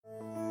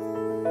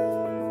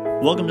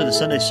Welcome to the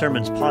Sunday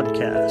Sermons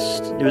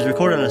podcast. It was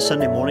recorded on a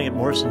Sunday morning at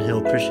Morrison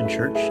Hill Christian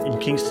Church in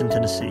Kingston,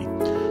 Tennessee.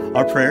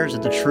 Our prayer is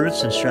that the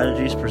truths and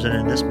strategies presented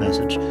in this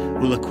message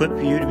will equip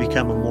you to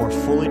become a more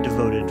fully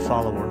devoted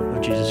follower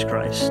of Jesus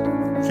Christ.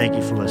 Thank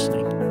you for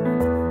listening.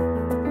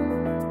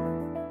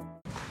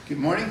 Good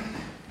morning.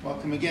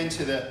 Welcome again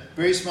to the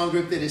very small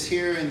group that is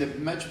here and the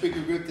much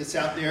bigger group that's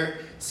out there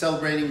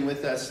celebrating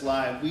with us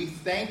live. We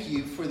thank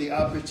you for the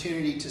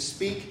opportunity to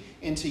speak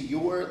into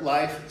your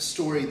life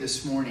story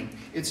this morning.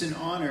 It's an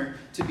honor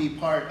to be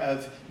part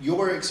of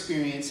your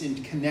experience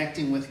in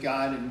connecting with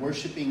God and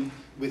worshiping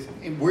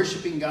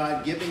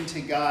God, giving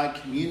to God,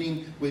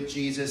 communing with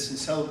Jesus, and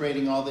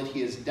celebrating all that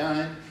He has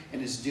done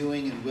and is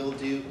doing and will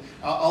do.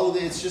 All of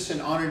it, it's just an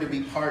honor to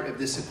be part of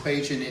this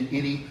equation in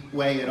any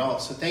way at all.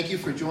 So thank you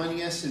for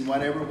joining us in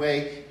whatever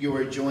way you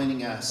are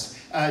joining us.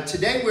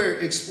 Today we're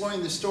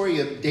exploring the story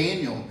of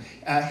Daniel.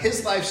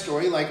 His life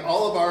story, like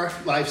all of our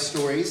life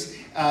stories,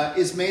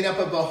 is made up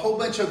of a whole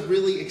bunch of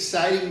really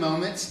exciting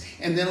moments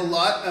and then a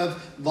lot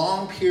of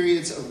long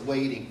periods of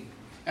waiting.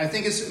 And I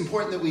think it's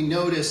important that we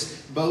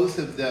notice both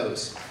of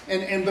those.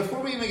 And before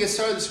we even get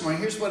started this morning,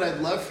 here's what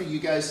I'd love for you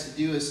guys to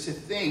do is to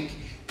think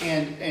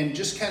and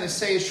just kind of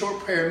say a short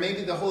prayer.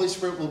 Maybe the Holy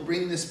Spirit will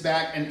bring this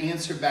back and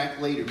answer back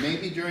later.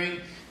 Maybe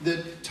during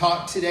the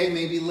talk today,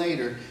 maybe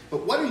later.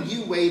 But what are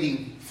you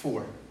waiting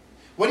for?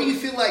 What do you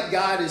feel like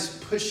God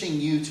is pushing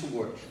you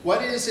toward?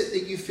 What is it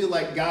that you feel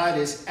like God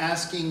is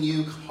asking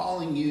you,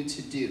 calling you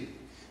to do?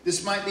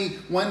 This might be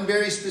one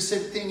very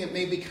specific thing. It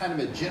may be kind of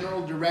a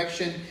general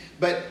direction.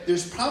 But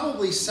there's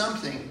probably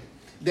something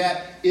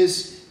that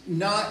is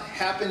not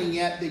happening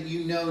yet that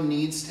you know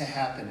needs to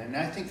happen. And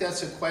I think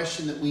that's a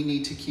question that we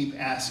need to keep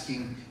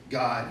asking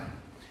God.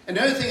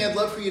 Another thing I'd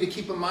love for you to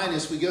keep in mind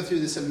as we go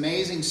through this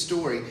amazing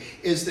story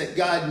is that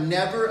God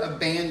never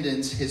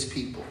abandons His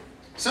people.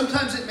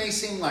 Sometimes it may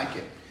seem like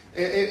it.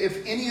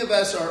 If any of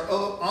us are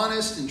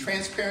honest and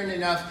transparent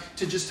enough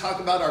to just talk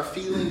about our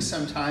feelings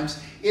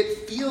sometimes,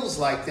 it feels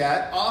like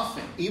that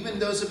often. Even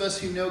those of us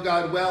who know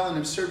God well and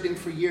have served Him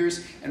for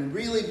years and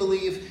really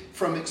believe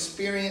from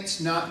experience,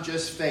 not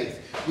just faith.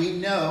 We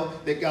know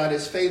that God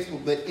is faithful,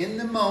 but in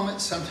the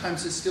moment,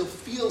 sometimes it still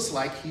feels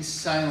like He's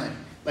silent,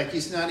 like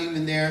He's not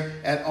even there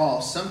at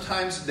all.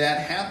 Sometimes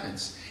that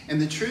happens.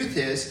 And the truth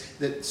is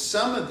that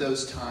some of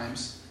those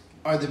times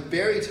are the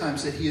very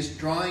times that He is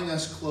drawing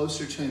us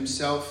closer to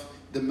Himself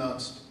the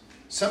most.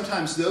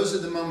 Sometimes those are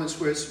the moments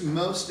where it's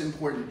most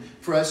important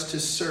for us to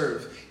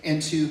serve and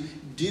to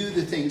do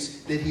the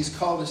things that He's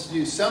called us to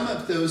do. Some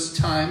of those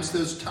times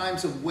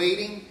of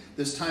waiting,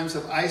 those times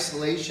of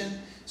isolation,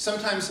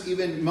 sometimes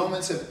even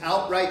moments of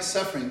outright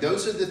suffering,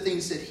 those are the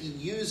things that He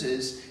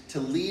uses to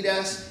lead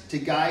us, to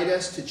guide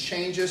us, to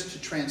change us,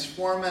 to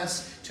transform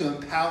us, to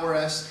empower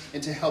us,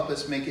 and to help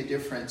us make a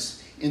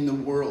difference in the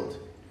world.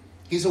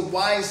 He's a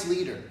wise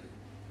leader.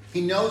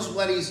 He knows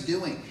what He's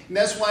doing. And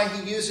that's why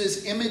He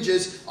uses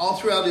images all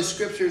throughout His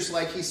scriptures,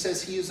 like He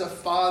says He is a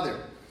father.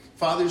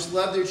 Fathers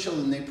love their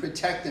children. They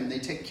protect them. They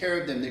take care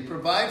of them. They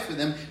provide for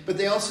them. But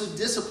they also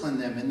discipline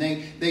them. And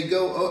they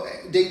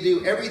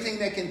do everything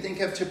they can think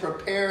of to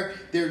prepare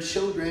their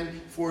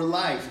children for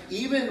life,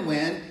 even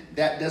when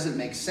that doesn't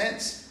make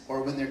sense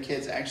or when their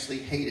kids actually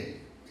hate it.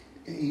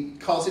 He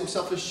calls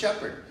Himself a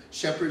shepherd.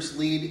 Shepherds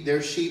lead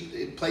their sheep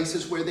in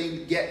places where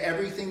they get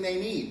everything they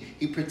need.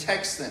 He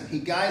protects them. He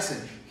guides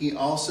them. He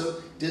also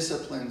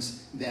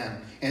disciplines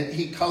them. And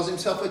He calls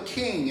Himself a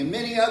king and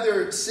many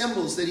other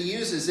symbols that He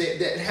uses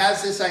that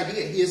has this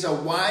idea. He is a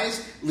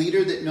wise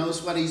leader that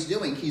knows what He's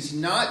doing. He's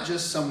not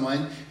just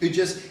someone who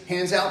just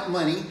hands out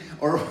money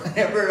or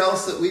whatever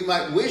else that we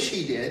might wish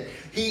He did.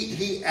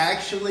 He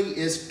actually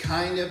is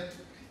kind of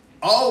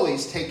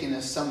always taking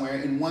us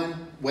somewhere in one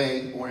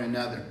way or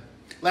another.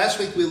 Last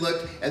week we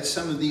looked at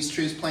some of these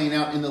truths playing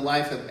out in the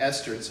life of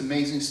Esther. It's an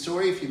amazing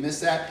story. If you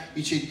missed that,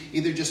 you should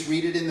either just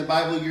read it in the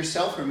Bible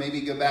yourself or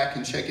maybe go back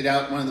and check it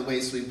out. One of the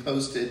ways we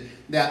posted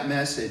that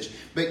message.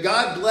 But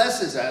God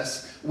blesses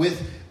us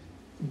with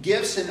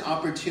gifts and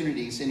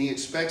opportunities, and He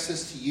expects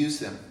us to use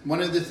them.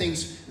 One of the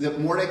things that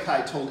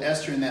Mordecai told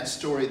Esther in that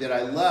story that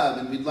I love,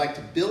 and we'd like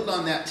to build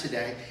on that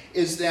today,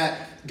 is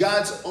that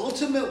God's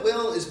ultimate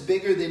will is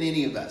bigger than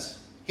any of us.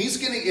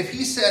 If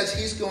He says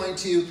He's going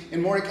to,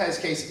 in Mordecai's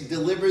case,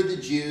 deliver the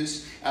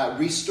Jews,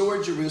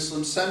 restore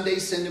Jerusalem, someday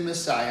send a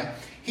Messiah,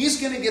 He's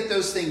going to get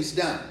those things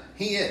done.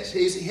 He is.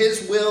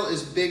 His will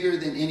is bigger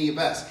than any of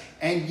us.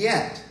 And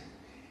yet,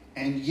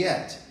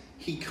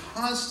 He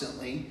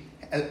constantly,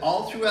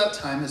 all throughout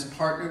time, has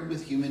partnered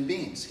with human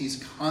beings.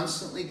 He's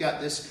constantly got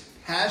this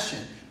passion.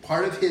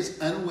 Part of His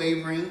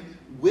unwavering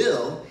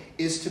will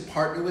is to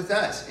partner with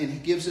us. And He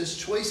gives us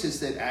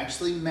choices that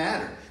actually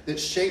matter, that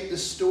shape the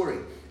story,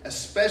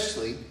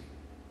 especially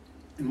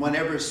in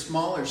whatever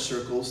smaller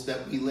circles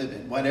that we live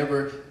in,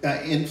 whatever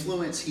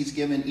influence He's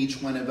given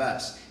each one of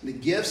us. The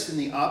gifts and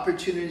the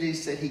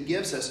opportunities that He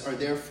gives us are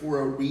there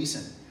for a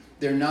reason.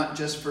 They're not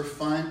just for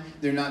fun.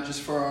 They're not just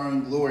for our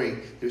own glory.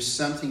 There's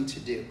something to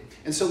do.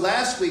 And so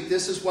last week,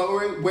 this is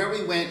where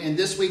we went. And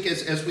this week,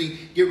 as we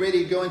get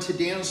ready to go into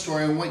Daniel's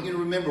story, I want you to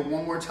remember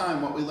one more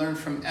time what we learned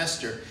from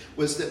Esther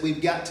was that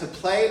we've got to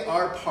play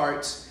our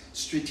parts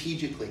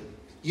strategically.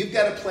 You've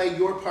got to play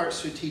your part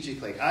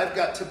strategically. I've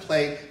got to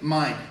play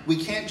mine. We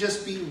can't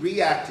just be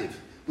reactive.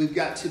 We've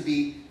got to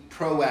be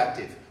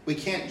proactive. We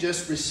can't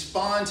just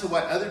respond to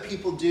what other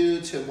people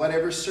do, to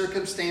whatever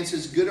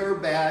circumstances, good or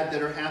bad,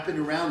 that are happening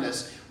around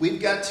us.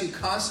 We've got to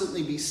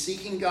constantly be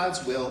seeking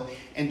God's will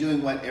and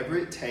doing whatever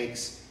it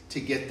takes to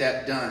get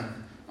that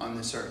done on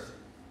this earth.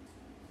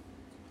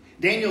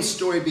 Daniel's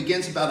story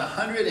begins about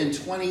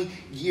 120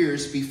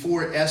 years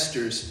before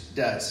Esther's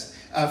does.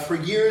 For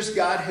years,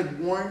 God had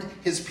warned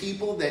his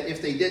people that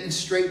if they didn't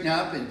straighten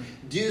up and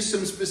do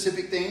some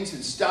specific things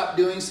and stop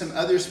doing some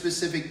other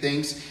specific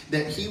things,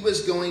 that he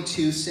was going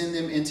to send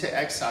them into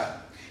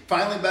exile.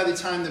 Finally, by the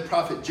time the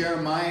prophet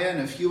Jeremiah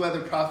and a few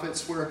other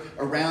prophets were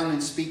around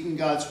and speaking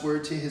God's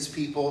word to his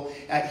people,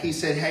 he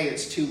said, hey,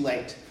 it's too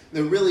late.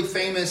 The really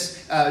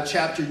famous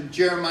chapter,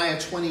 Jeremiah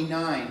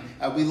 29.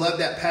 We love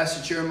that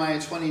passage, Jeremiah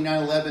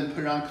 29:11.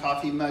 Put it on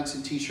coffee mugs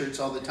and t-shirts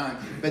all the time.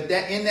 But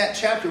in that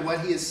chapter, what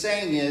he is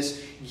saying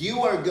is,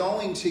 you are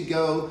going to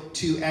go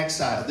to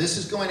exile. This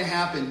is going to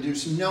happen.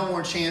 There's no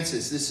more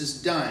chances. This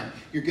is done.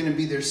 You're going to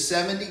be there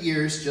 70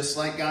 years, just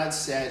like God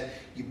said.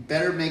 You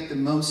better make the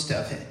most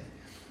of it.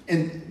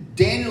 And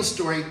Daniel's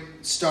story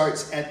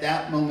starts at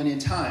that moment in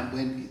time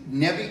when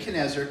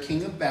Nebuchadnezzar,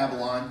 king of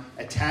Babylon,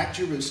 attacked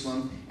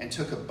Jerusalem and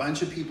took a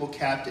bunch of people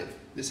captive.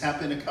 This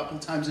happened a couple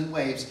times in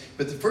waves.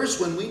 But the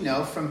first one we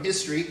know from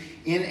history,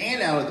 in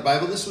and out of the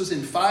Bible, this was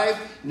in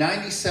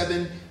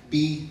 597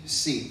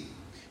 BC.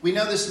 We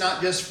know this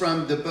not just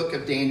from the book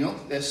of Daniel.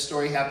 This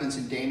story happens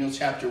in Daniel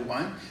chapter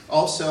 1.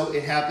 Also,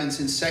 it happens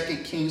in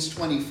 2 Kings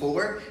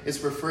 24. It's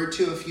referred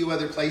to a few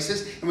other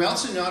places. And we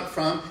also know it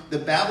from the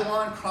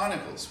Babylon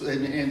Chronicles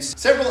and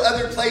several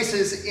other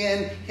places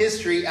in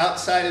history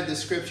outside of the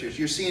scriptures.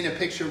 You're seeing a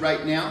picture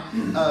right now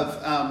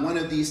of one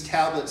of these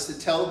tablets that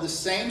tell the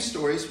same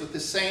stories with the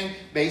same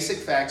basic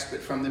facts,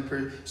 but from the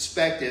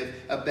perspective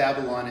of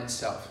Babylon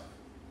itself.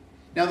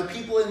 Now, the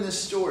people in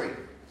this story,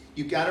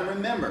 you've got to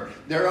remember,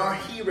 there are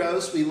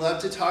heroes. We love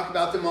to talk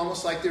about them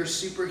almost like they're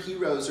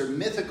superheroes or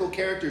mythical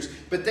characters,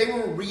 but they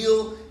were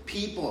real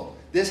people.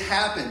 This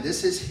happened.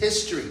 This is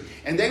history.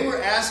 And they were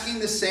asking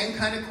the same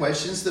kind of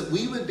questions that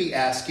we would be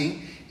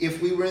asking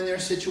if we were in their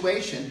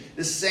situation.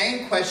 The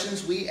same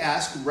questions we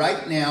ask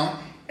right now,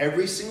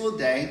 every single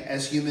day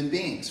as human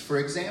beings. For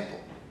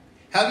example,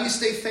 how do you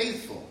stay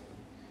faithful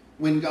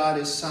when God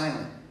is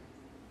silent?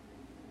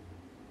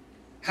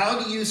 How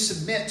do you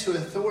submit to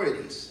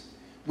authorities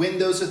when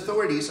those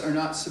authorities are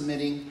not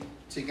submitting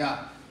to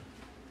God?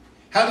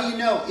 How do you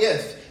know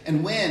if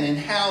and when and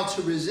how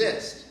to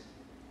resist?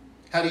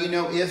 How do you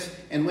know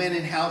if and when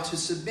and how to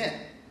submit?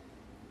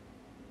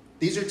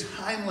 These are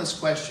timeless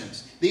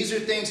questions. These are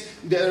things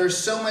that are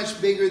so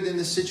much bigger than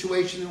the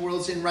situation the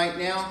world's in right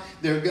now.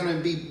 They're going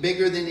to be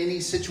bigger than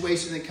any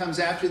situation that comes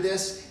after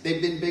this.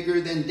 They've been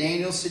bigger than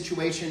Daniel's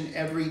situation,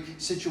 every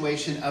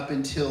situation up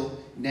until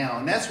now.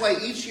 And that's why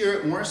each year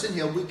at Morrison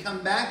Hill, we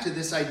come back to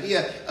this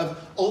idea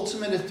of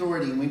ultimate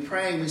authority. And we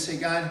pray and we say,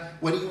 God,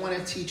 what do you want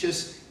to teach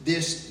us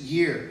this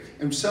year?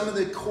 And some of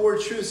the core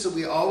truths that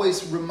we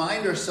always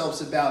remind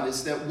ourselves about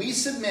is that we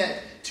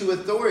submit to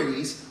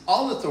authorities,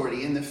 all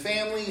authority, in the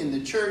family, in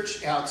the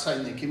church, outside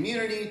in the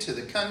community, to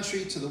the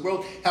country, to the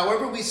world.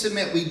 However we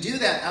submit, we do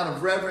that out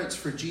of reverence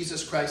for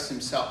Jesus Christ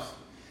himself.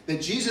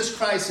 That Jesus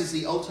Christ is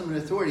the ultimate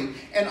authority.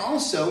 And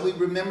also we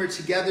remember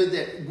together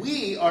that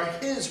we are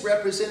his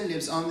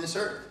representatives on this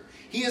earth.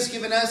 He has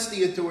given us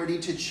the authority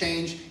to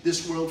change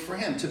this world for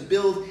him, to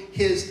build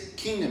his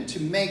kingdom,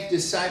 to make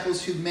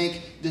disciples who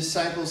make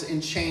disciples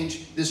and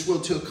change this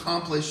world, to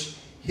accomplish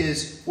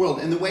his world.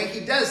 And the way he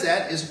does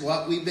that is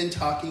what we've been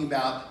talking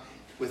about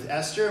with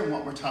Esther and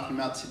what we're talking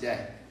about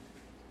today.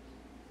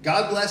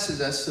 God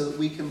blesses us so that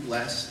we can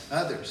bless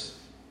others.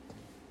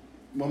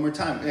 One more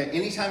time.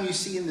 Anytime you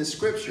see in the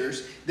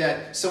scriptures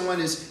that someone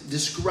is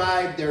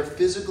described, their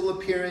physical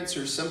appearance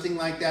or something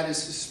like that,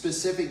 as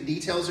specific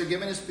details are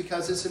given, it's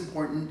because it's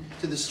important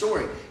to the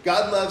story.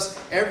 God loves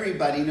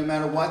everybody no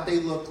matter what they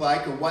look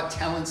like or what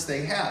talents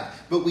they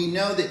have. But we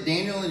know that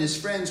Daniel and his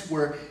friends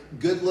were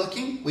good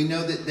looking. We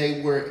know that they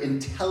were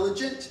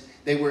intelligent.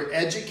 They were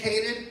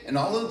educated. And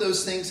all of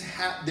those things,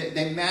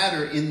 they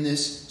matter in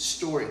this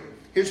story.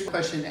 Here's a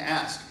question to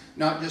ask.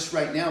 Not just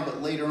right now,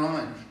 but later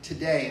on,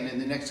 today and in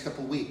the next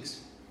couple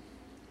weeks.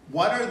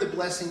 What are the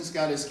blessings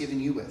God has given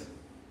you with?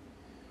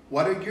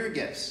 What are your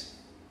gifts?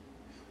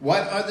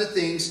 What are the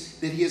things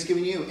that he has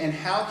given you? And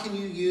how can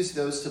you use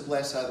those to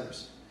bless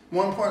others?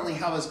 More importantly,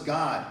 how is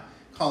God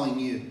calling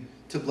you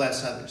to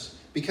bless others?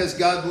 Because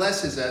God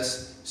blesses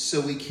us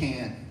so we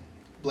can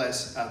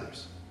bless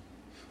others.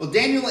 Well,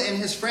 Daniel and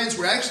his friends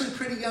were actually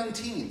pretty young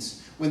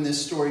teens when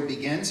this story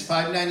begins.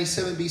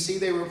 597 BC,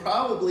 they were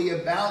probably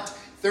about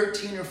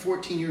 13 or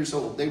 14 years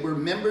old. They were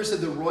members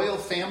of the royal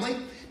family,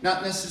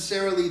 not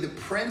necessarily the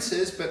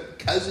princes, but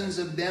cousins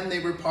of them. They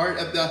were part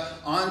of the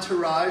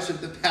entourage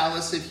of the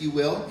palace, if you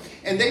will.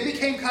 And they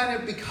became kind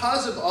of,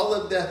 because of all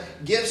of the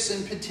gifts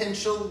and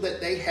potential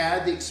that they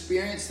had, the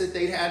experience that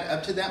they had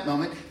up to that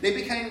moment, they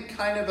became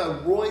kind of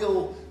a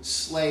royal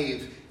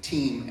slave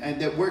team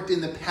that worked in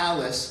the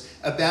palace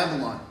of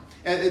Babylon.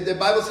 The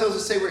Bible tells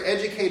us they were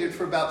educated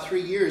for about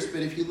 3 years,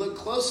 but if you look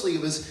closely,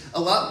 it was a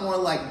lot more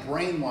like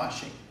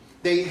brainwashing.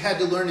 They had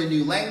to learn a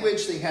new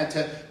language. They had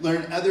to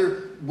learn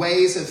other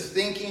ways of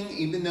thinking,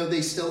 even though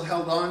they still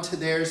held on to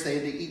theirs. They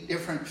had to eat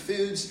different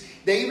foods.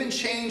 They even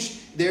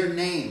changed their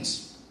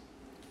names.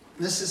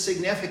 This is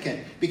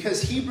significant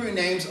because Hebrew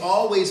names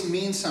always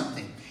mean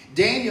something.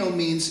 Daniel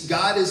means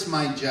God is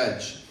my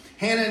judge.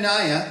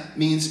 Hananiah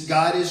means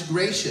God is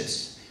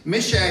gracious.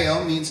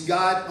 Mishael means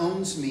God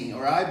owns me,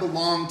 or I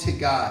belong to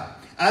God.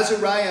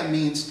 Azariah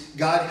means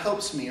God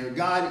helps me, or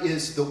God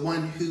is the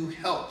one who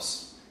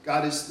helps.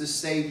 God is the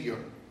Savior.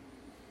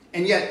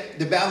 And yet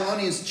the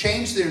Babylonians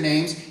changed their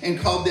names and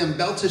called them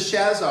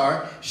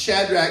Belteshazzar,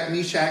 Shadrach,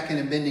 Meshach, and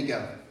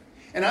Abednego.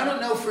 And I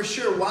don't know for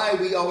sure why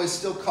we always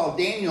still call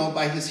Daniel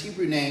by his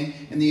Hebrew name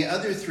and the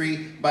other three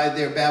by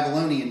their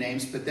Babylonian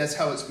names, but that's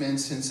how it's been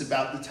since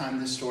about the time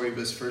this story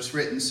was first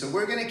written. So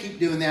we're going to keep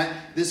doing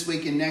that this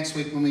week and next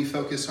week when we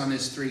focus on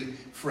his three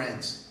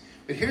friends.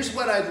 But here's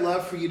what I'd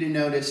love for you to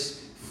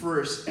notice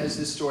first as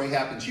this story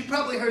happens. You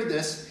probably heard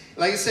this.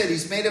 Like I said,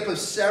 his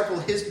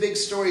big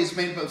story is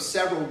made up of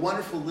several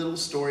wonderful little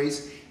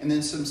stories and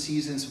then some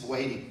seasons of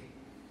waiting.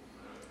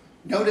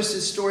 Notice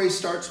his story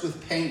starts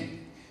with pain.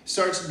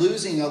 Starts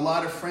losing a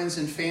lot of friends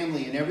and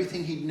family and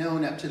everything he'd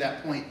known up to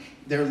that point.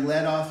 They're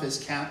led off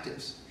as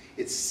captives.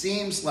 It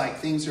seems like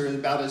things are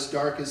about as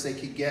dark as they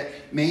could get.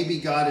 Maybe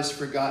God has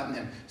forgotten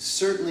them.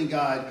 Certainly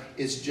God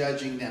is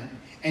judging them.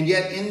 And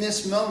yet in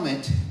this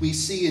moment, we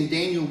see in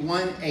Daniel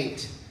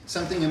 1:8,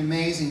 something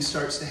amazing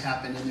starts to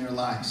happen in their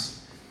lives.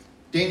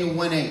 Daniel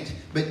 1:8.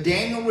 But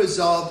Daniel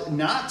resolved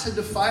not to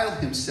defile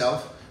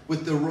himself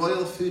with the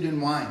royal food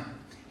and wine.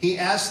 He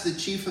asked the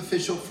chief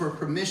official for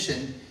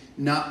permission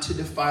not to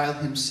defile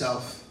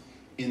himself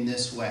in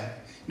this way.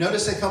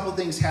 Notice a couple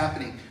things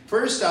happening.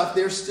 First off,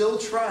 they're still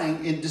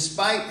trying, and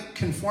despite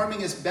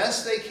conforming as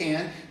best they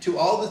can to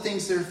all the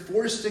things they're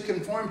forced to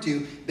conform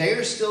to, they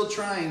are still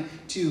trying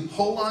to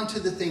hold on to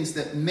the things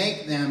that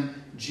make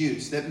them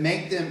Jews, that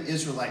make them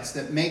Israelites,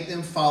 that make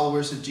them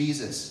followers of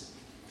Jesus.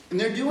 And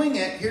they're doing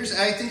it,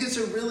 I think it's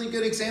a really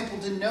good example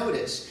to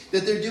notice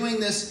that they're doing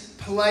this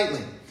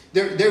politely.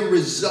 They're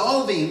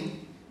resolving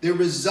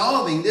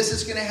this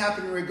is going to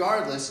happen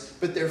regardless,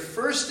 but their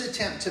first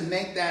attempt to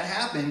make that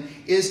happen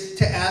is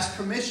to ask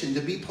permission,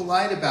 to be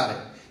polite about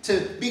it, to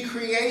be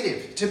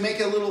creative, to make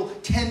a little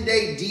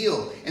 10-day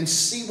deal and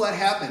see what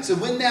happens.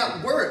 And when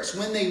that works,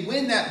 when they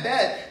win that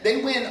bet,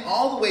 they win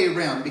all the way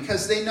around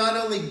because they not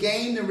only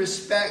gain the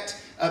respect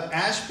of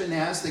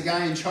Ashpenaz, the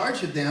guy in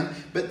charge of them,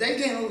 but they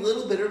gain a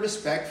little bit of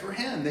respect for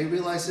him. They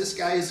realize this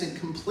guy isn't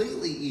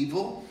completely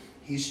evil.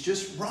 He's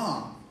just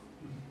wrong.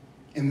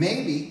 And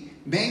maybe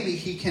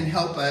he can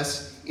help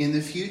us in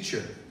the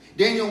future.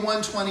 Daniel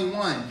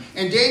 1:21.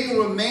 And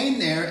Daniel remained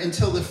there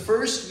until the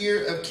first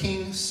year of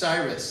King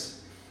Cyrus.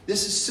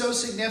 This is so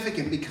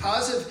significant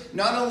because of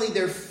not only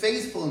their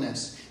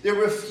faithfulness, their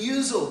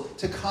refusal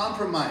to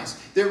compromise,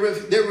 their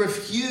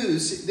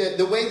refuse,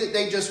 the way that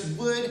they just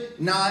would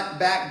not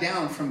back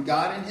down from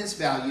God and his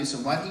values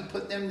and what he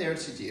put them there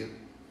to do,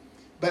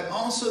 but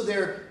also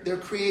their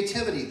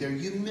creativity, their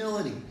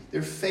humility,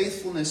 their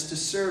faithfulness to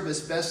serve as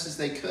best as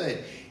they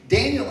could.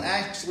 Daniel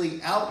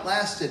actually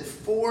outlasted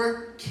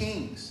 4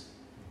 kings.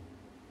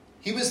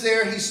 He was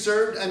there, he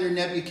served under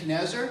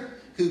Nebuchadnezzar,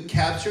 who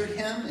captured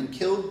him and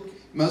killed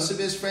most of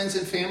his friends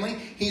and family.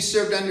 He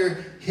served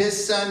under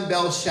his son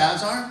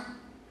Belshazzar.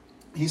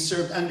 He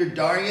served under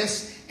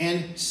Darius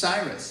and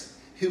Cyrus,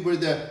 who were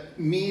the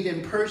Mede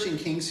and Persian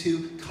kings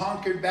who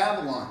conquered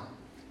Babylon.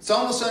 It's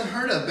almost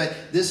unheard of, but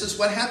this is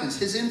what happens.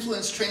 His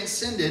influence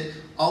transcended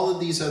all of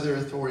these other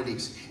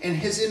authorities. And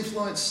his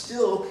influence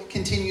still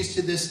continues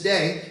to this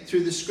day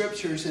through the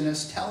scriptures and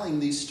us telling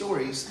these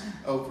stories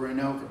over and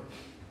over.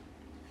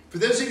 For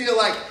those of you who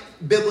like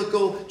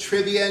biblical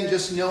trivia and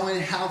just knowing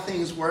how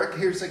things work,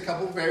 here's a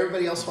couple. For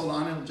everybody else, hold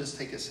on, it'll just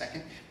take a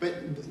second.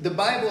 But the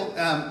Bible,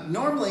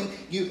 normally,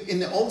 in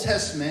the Old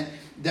Testament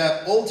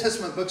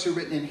books are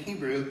written in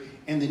Hebrew,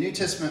 and the New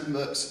Testament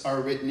books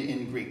are written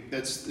in Greek.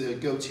 That's the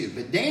go-to.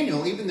 But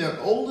Daniel, even the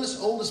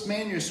oldest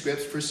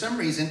manuscripts, for some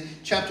reason,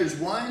 chapters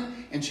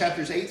 1 and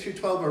chapters 8 through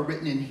 12 are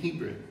written in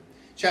Hebrew.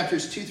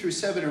 Chapters 2 through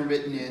 7 are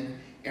written in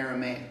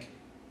Aramaic.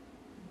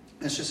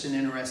 That's just an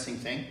interesting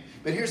thing.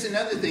 But here's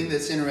another thing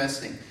that's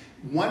interesting.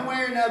 One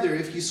way or another,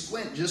 if you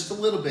squint just a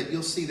little bit,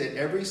 you'll see that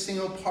every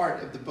single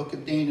part of the book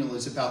of Daniel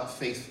is about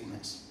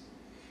faithfulness.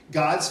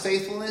 God's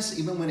faithfulness,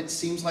 even when it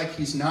seems like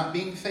he's not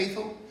being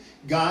faithful.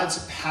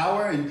 God's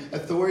power and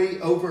authority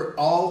over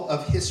all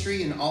of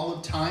history and all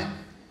of time.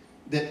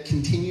 that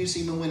continues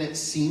even when it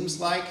seems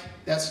like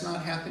that's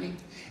not happening.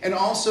 And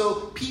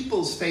also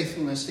people's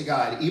faithfulness to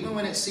God, even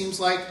when it seems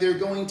like they're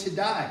going to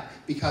die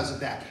because of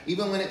that.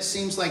 Even when it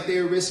seems like they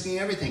are risking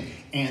everything.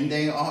 And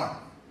they are.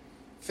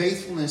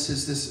 Faithfulness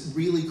is this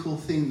really cool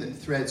thing that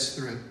threads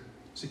through.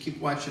 So keep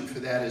watching for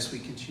that as we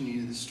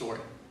continue the story.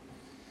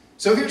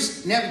 So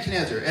here's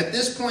Nebuchadnezzar. At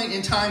this point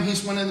in time,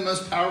 he's one of the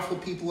most powerful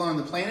people on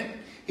the planet.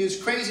 He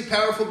was crazy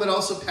powerful, but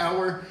also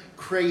power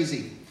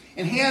crazy.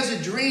 And he has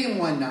a dream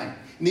one night.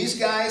 And these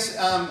guys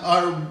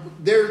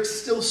they're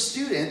still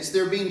students.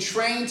 They're being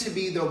trained to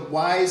be the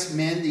wise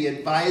men, the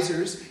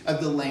advisors of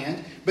the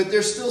land. But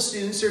they're still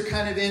students. They're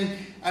kind of in,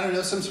 I don't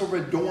know, some sort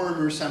of a dorm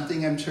or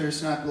something. I'm sure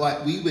it's not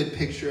like we would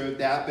picture of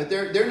that. But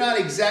they're not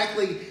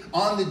exactly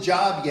on the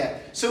job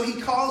yet. So he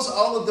calls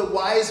all of the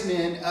wise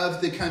men of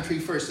the country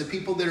first. The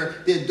people that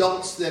are, the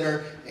adults that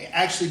are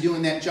actually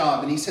doing that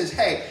job. And he says,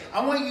 hey,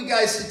 I want you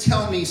guys to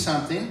tell me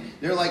something.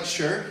 They're like,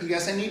 sure. He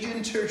goes, I need you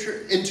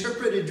to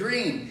interpret a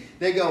dream.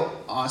 They go,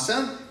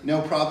 awesome,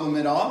 no problem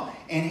at all.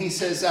 And he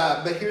says,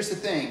 but here's the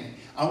thing.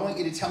 I want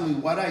you to tell me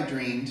what I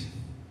dreamed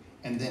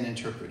and then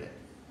interpret it.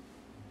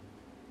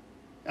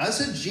 Now, that's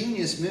a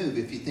genius move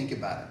if you think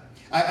about it.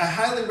 I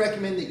highly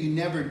recommend that you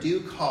never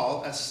do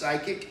call a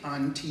psychic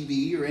on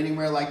TV or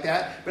anywhere like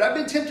that. But I've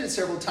been tempted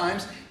several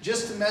times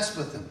just to mess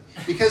with them.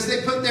 Because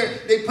they put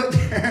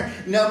their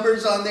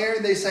numbers on there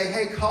and they say,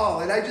 hey,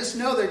 call. And I just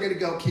know they're going to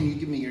go, can you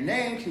give me your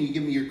name? Can you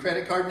give me your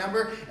credit card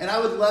number? And I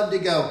would love to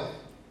go,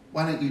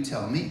 why don't you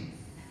tell me?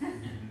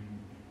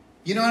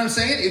 You know what I'm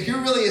saying? If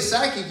you're really a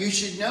psychic, you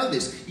should know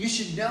this. You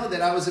should know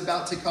that I was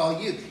about to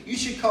call you. You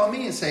should call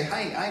me and say,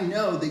 hey, I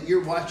know that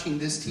you're watching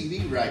this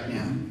TV right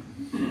now.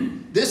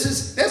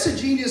 That's a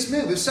genius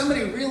move. If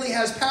somebody really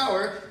has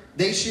power,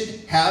 they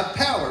should have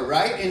power,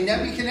 right? And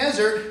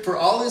Nebuchadnezzar, for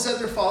all his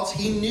other faults,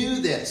 he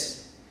knew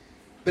this.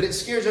 But it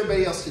scares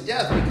everybody else to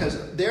death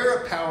because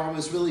their power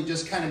was really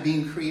just kind of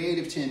being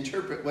creative to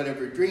interpret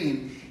whatever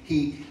dream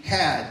he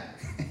had.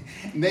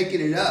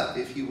 Making it up,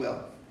 if you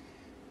will.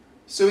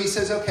 So he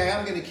says, okay,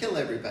 I'm going to kill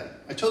everybody.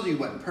 I told you he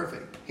wasn't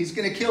perfect. He's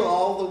going to kill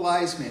all the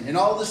wise men and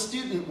all the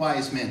student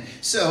wise men.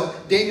 So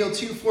Daniel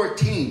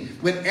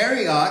 2:14, when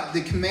Arioch,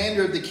 the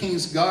commander of the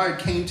king's guard,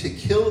 came to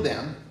kill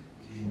them,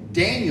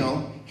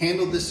 Daniel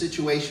handled the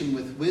situation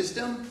with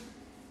wisdom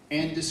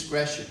and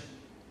discretion.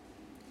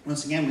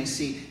 Once again, we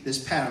see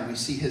this pattern. We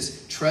see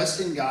his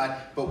trust in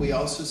God, but we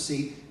also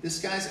see this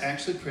guy's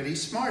actually pretty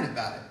smart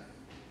about it.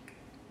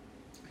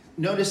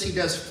 Notice he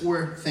does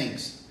 4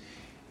 things.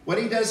 What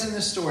he does in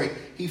this story,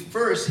 he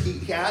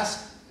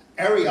asks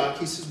Arioch,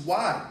 he says,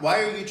 why?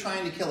 Why are you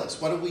trying to kill us?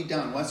 What have we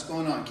done? What's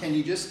going on? Can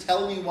you just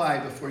tell me why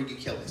before you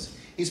kill us?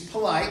 He's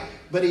polite,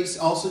 but he's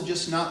also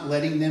just not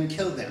letting them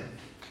kill them.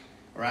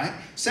 All right?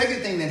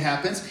 Second thing that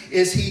happens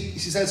is he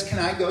says, can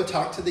I go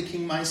talk to the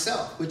king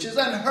myself? Which is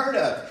unheard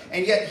of.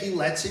 And yet he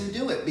lets him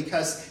do it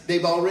because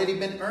they've already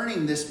been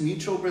earning this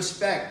mutual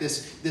respect,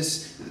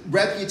 this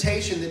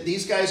reputation that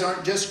these guys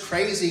aren't just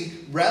crazy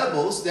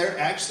rebels. They're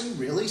actually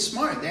really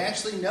smart. They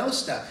actually know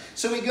stuff.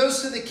 So he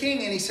goes to the king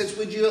and he says,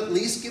 would you at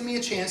least give me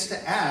a chance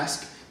to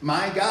ask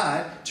my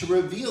God to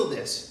reveal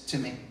this to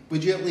me?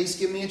 Would you at least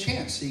give me a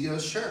chance? He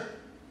goes, sure.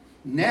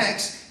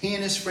 Next, he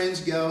and his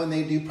friends go and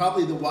they do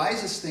probably the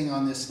wisest thing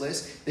on this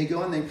list. They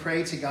go and they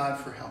pray to God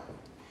for help.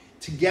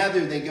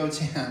 Together they go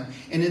to him.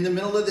 And in the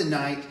middle of the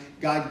night,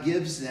 God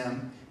gives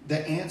them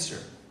the answer.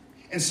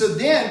 And so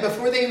then,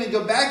 before they even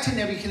go back to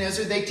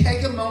Nebuchadnezzar, they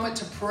take a moment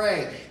to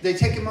pray. They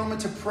take a moment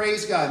to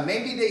praise God.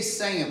 Maybe they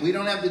sang it. We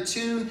don't have the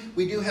tune.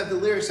 We do have the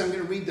lyrics. I'm going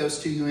to read those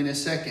to you in a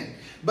second.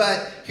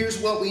 But here's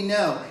what we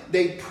know.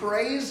 They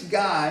praised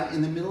God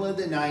in the middle of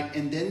the night,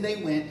 and then they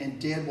went and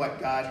did what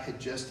God had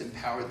just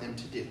empowered them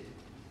to do.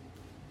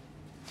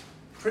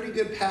 Pretty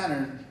good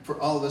pattern for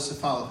all of us to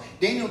follow.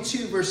 Daniel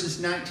 2, verses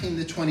 19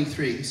 to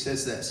 23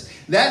 says this.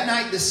 That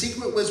night the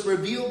secret was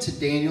revealed to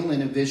Daniel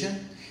in a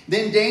vision.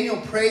 Then Daniel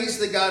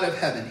praised the God of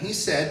heaven. He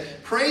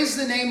said, praise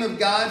the name of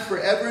God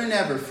forever and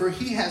ever, for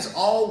he has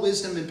all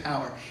wisdom and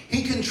power.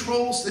 He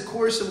controls the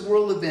course of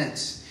world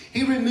events.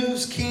 He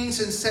removes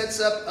kings and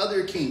sets up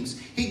other kings.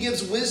 He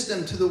gives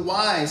wisdom to the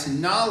wise and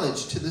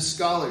knowledge to the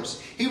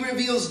scholars. He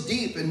reveals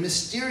deep and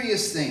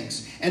mysterious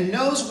things and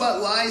knows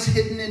what lies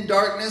hidden in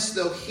darkness,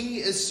 though he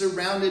is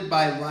surrounded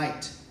by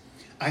light.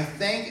 I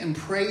thank and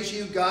praise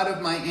you, God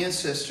of my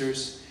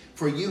ancestors,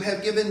 for you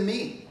have given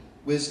me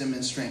wisdom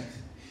and strength.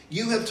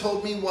 You have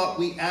told me what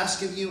we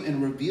ask of you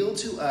and revealed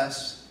to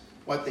us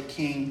what the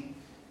king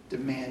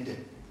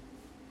demanded.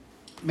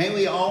 May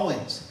we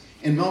always,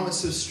 in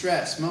moments of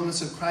stress,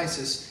 moments of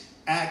crisis,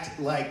 act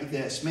like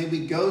this. May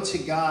we go to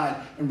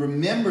God and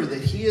remember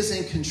that he is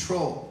in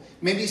control.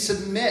 May we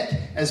submit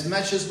as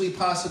much as we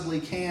possibly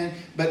can,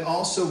 but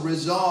also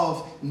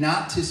resolve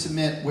not to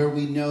submit where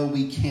we know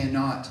we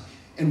cannot.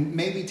 And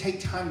maybe take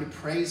time to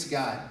praise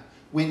God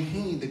when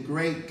he, the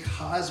great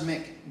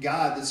cosmic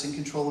God that's in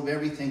control of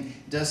everything,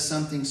 does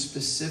something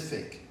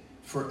specific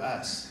for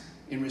us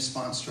in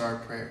response to our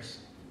prayers.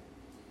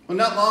 Well,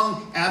 not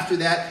long after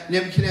that,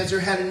 Nebuchadnezzar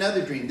had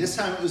another dream. This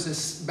time it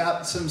was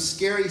about some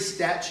scary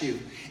statue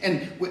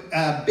and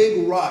a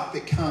big rock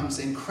that comes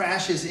and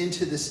crashes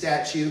into the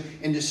statue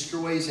and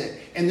destroys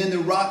it. And then the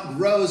rock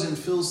grows and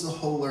fills the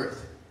whole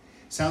earth.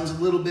 Sounds a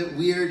little bit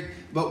weird,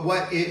 but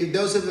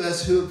those of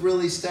us who have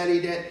really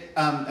studied it,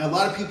 a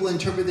lot of people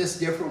interpret this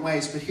different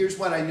ways. But here's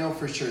what I know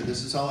for sure.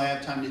 This is all I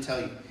have time to tell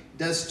you. It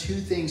does two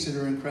things that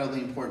are incredibly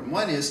important.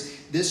 One is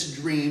this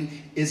dream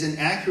is an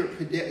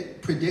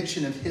accurate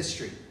prediction of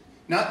history.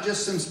 Not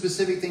just some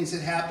specific things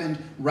that happened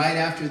right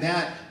after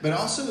that, but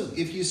also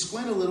if you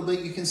squint a little bit,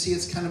 you can see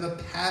it's kind of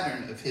a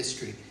pattern of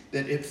history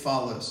that it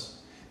follows.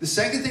 The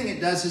second thing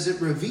it does is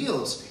it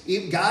reveals.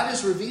 God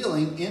is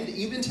revealing,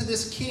 even to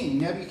this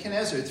king,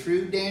 Nebuchadnezzar,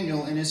 through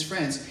Daniel and his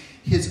friends,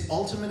 his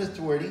ultimate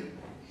authority,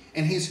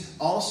 and he's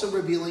also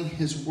revealing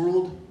his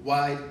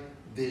worldwide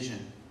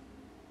vision.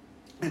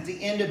 At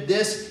the end of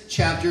this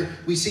chapter,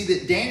 we see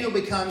that Daniel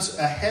becomes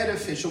a head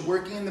official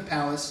working in the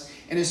palace,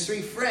 and his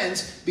three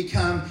friends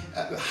become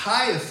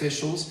high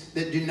officials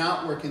that do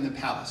not work in the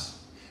palace.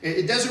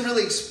 It doesn't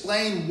really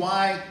explain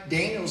why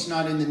Daniel's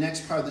not in the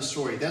next part of the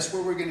story. That's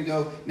where we're going to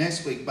go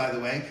next week, by the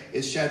way,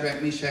 is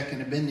Shadrach, Meshach,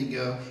 and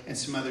Abednego, and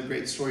some other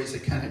great stories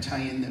that kind of tie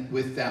in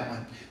with that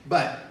one.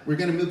 But we're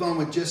going to move on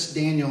with just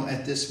Daniel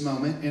at this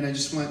moment, and I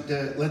just want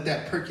to let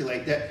that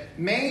percolate. That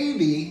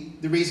maybe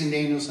the reason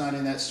Daniel's not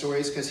in that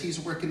story is because he's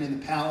working in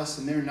the palace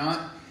and they're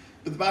not.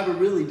 But the Bible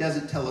really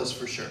doesn't tell us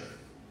for sure.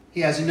 He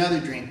has another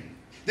dream.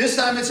 This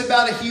time it's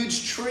about a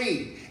huge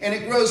tree, and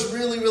it grows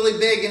really, really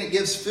big, and it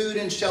gives food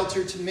and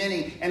shelter to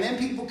many. And then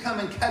people come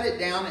and cut it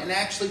down and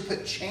actually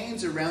put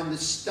chains around the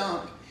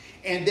stump,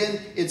 and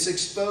then it's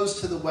exposed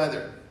to the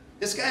weather.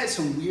 This guy had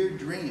some weird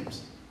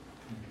dreams.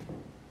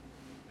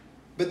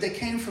 But they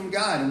came from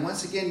God. And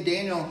once again,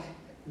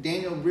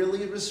 Daniel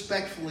really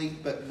respectfully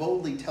but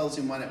boldly tells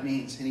him what it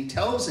means. And he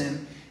tells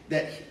him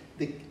that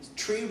the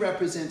tree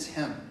represents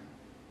him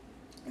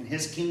and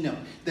his kingdom,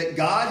 that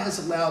God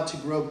has allowed to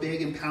grow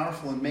big and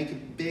powerful and make a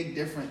big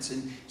difference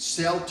and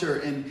shelter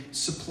and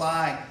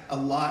supply a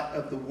lot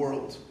of the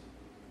world.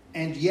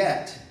 And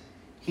yet,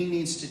 he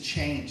needs to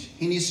change.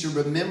 He needs to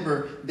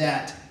remember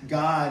that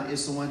God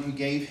is the one who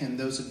gave him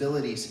those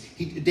abilities.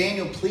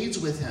 Daniel pleads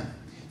with him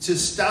to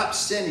stop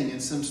sinning in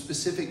some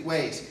specific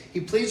ways.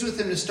 He pleads with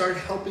him to start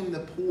helping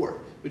the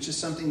poor, which is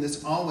something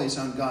that's always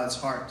on God's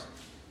heart.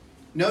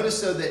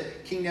 Notice, though,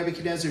 that King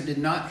Nebuchadnezzar did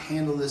not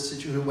handle this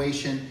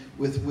situation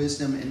with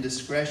wisdom and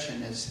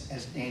discretion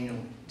as Daniel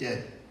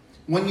did.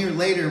 1 year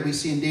later, we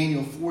see in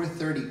Daniel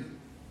 4:30,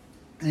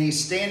 and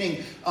he's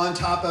standing on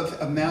top of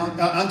a mount,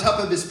 on top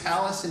of his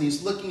palace, and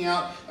he's looking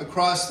out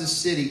across the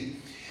city.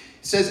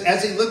 It says,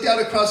 as he looked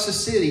out across the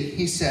city,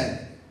 he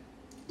said,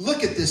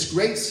 "Look at this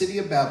great city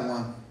of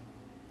Babylon.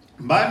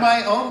 By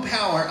my own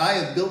power, I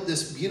have built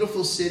this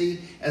beautiful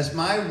city as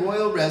my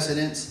royal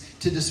residence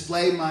to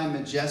display my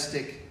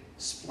majestic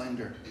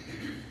splendor."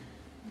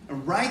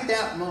 And right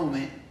that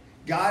moment,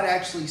 God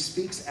actually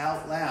speaks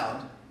out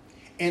loud.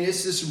 And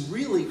it's this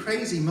really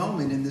crazy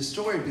moment in this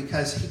story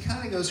because he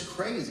kind of goes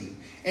crazy.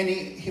 And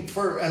he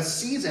for a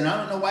season, I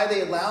don't know why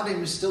they allowed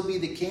him to still be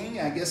the king.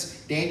 I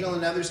guess Daniel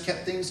and others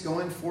kept things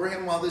going for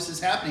him while this is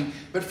happening.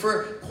 But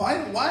for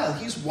quite a while,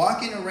 he's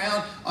walking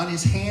around on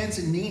his hands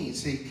and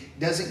knees. He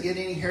doesn't get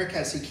any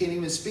haircuts. He can't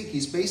even speak.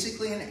 He's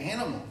basically an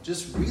animal.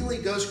 Just really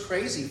goes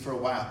crazy for a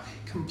while.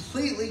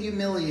 Completely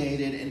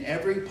humiliated in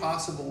every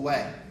possible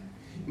way.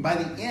 And by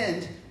the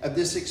end of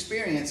this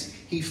experience,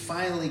 he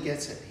finally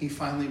gets it. He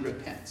finally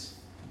repents.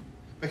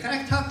 But can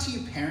I talk to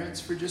you parents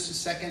for just a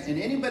second? And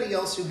anybody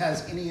else who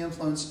has any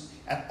influence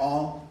at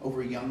all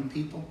over young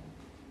people?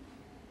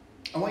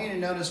 I want you to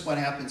notice what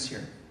happens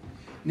here.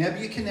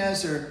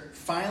 Nebuchadnezzar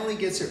finally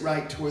gets it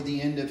right toward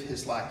the end of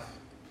his life.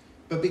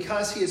 But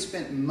because he has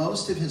spent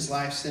most of his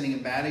life setting a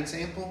bad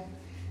example,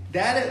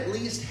 that at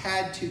least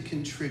had to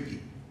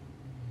contribute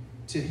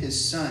to his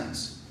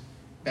son's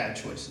bad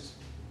choices.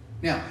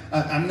 Now,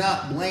 I'm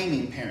not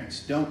blaming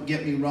parents. Don't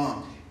get me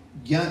wrong.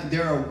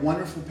 There are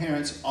wonderful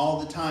parents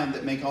all the time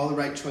that make all the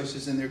right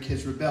choices and their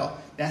kids rebel.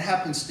 That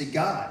happens to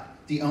God,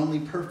 the only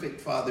perfect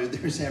father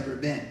there's ever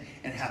been.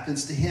 And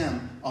happens to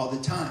him all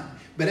the time.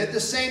 But at the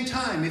same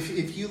time,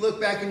 if you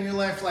look back in your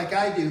life like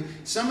I do,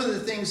 some of the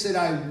things that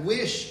I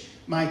wish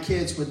my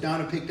kids would not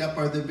have picked up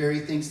are the very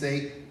things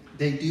they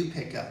do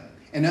pick up.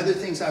 And other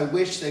things I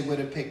wish they would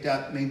have picked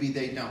up, maybe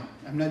they don't.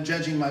 I'm not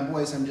judging my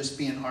boys. I'm just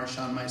being harsh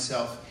on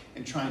myself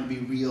and trying to be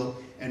real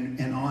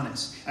and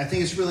honest. I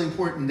think it's really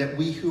important that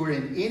we who are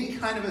in any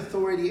kind of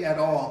authority at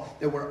all,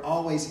 that we're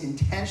always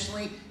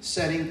intentionally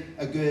setting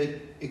a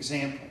good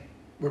example.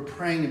 We're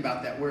praying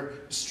about that. We're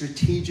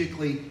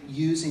strategically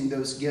using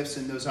those gifts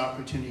and those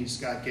opportunities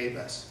God gave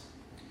us.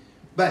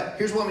 But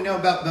here's what we know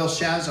about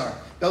Belshazzar.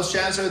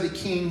 Belshazzar, the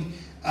king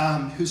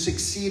who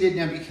succeeded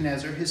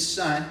Nebuchadnezzar, his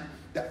son.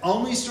 The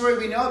only story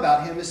we know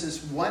about him is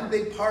this one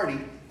big party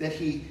that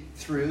he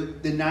threw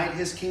the night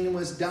his kingdom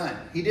was done.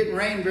 He didn't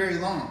reign very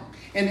long.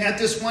 And at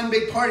this one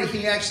big party,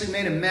 he actually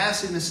made a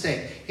massive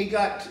mistake. He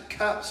got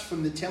cups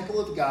from the temple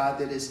of God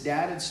that his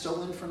dad had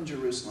stolen from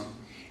Jerusalem.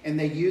 And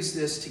they used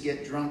this to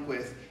get drunk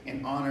with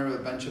in honor of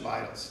a bunch of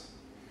idols.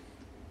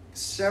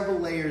 Several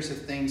layers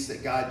of things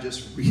that God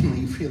just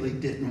really, really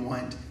didn't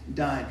want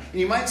done. And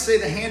you might say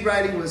the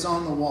handwriting was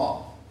on the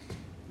wall.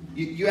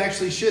 You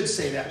actually should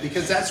say that,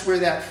 because that's where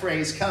that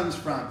phrase comes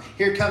from.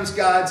 Here comes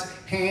God's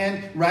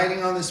hand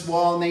writing on this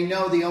wall, and they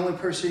know the only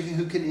person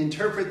who can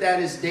interpret that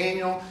is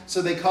Daniel.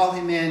 So they call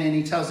him in, and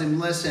he tells him,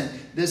 listen,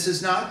 this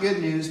is not good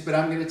news, but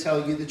I'm going to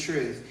tell you the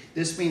truth.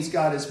 This means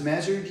God has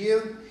measured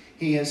you.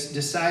 He has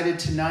decided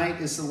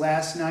tonight is the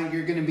last night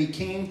you're going to be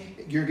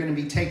king. You're going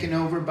to be taken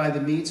over by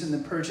the Medes and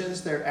the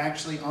Persians. They're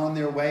actually on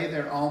their way.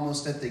 They're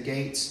almost at the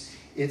gates.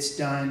 It's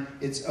done.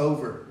 It's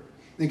over.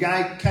 The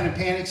guy kind of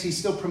panics. He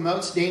still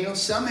promotes Daniel.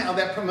 Somehow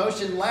that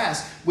promotion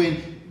lasts.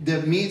 When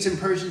the Medes and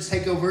Persians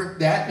take over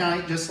that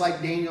night, just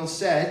like Daniel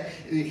said,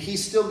 he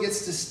still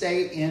gets to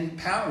stay in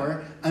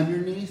power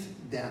underneath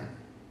them.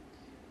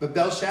 But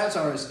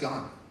Belshazzar is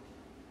gone.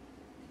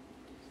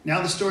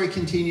 Now the story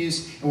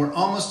continues, and we're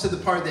almost to the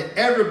part that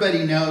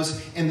everybody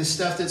knows, and the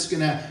stuff that's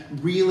going to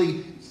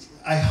really,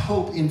 I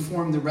hope,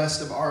 inform the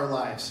rest of our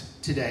lives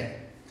today.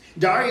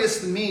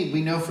 Darius the Mede,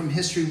 we know from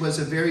history, was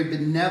a very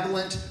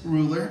benevolent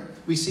ruler.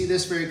 We see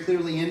this very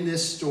clearly in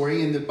this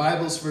story, in the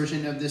Bible's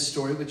version of this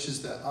story, which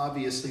is the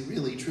obviously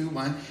really true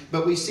one.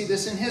 But we see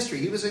this in history.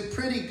 He was a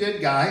pretty good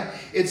guy.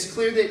 It's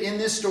clear that in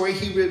this story,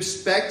 he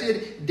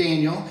respected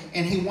Daniel,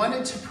 and he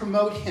wanted to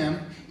promote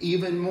him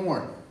even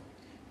more.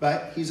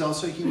 But he's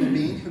also a human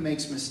being who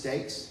makes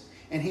mistakes.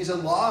 And he's a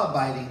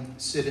law-abiding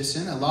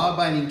citizen, a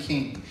law-abiding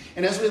king.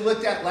 And as we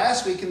looked at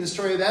last week in the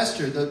story of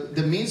Esther,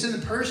 the Medes and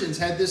the Persians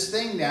had this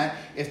thing that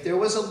if there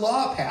was a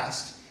law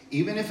passed,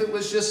 even if it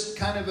was just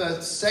kind of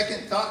a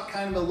second thought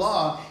kind of a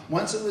law,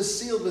 once it was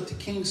sealed with the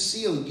king's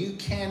seal, you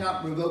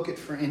cannot revoke it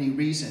for any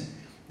reason.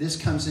 This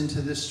comes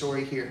into this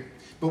story here.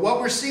 But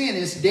what we're seeing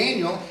is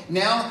Daniel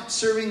now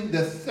serving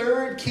the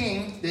third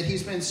king that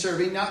he's been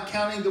serving, not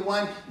counting the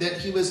one that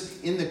he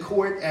was in the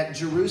court at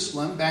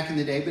Jerusalem back in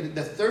the day, but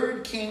the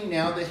third king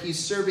now that he's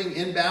serving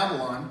in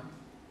Babylon.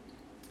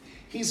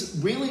 He's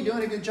really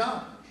doing a good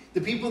job. The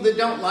people that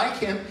don't like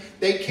him,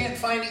 they can't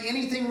find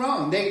anything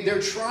wrong.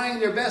 They're trying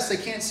their best. They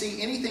can't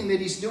see anything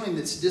that he's doing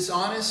that's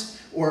dishonest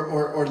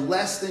or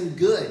less than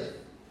good.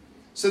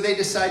 So they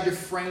decide to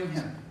frame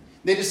him.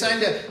 They decide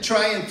to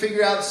try and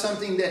figure out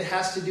something that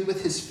has to do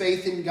with his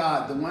faith in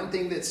God. The one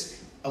thing that's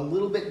a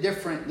little bit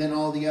different than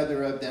all the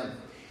other of them.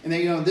 And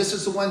they, this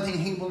is the one thing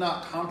he will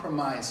not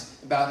compromise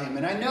about him.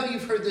 And I know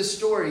you've heard this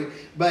story,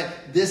 but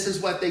this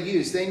is what they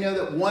use. They know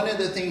that one of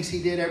the things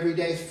he did every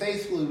day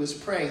faithfully was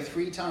pray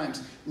 3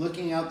 times,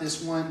 looking out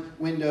this one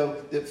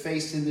window that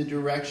faced in the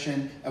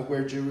direction of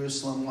where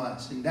Jerusalem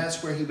was. And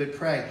that's where he would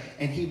pray.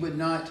 And he would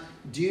not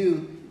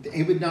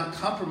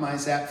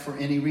compromise that for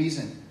any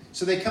reason.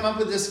 So they come up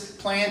with this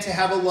plan to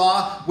have a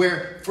law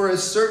where for a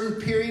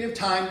certain period of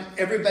time,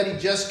 everybody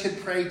just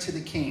could pray to the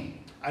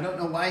king. I don't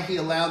know why he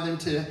allowed them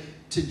to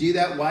do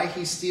that, why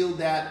he sealed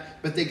that,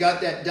 but they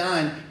got that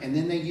done, and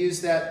then they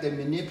used that, they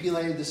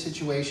manipulated the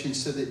situation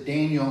so that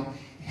Daniel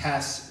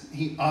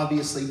he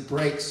obviously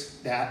breaks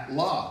that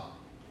law.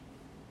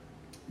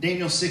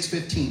 Daniel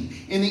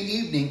 6:15. In the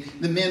evening,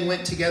 the men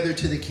went together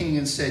to the king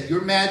and said,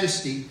 Your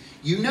Majesty,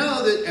 you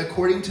know that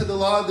according to the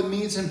law of the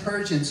Medes and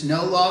Persians,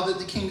 no law that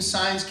the king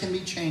signs can be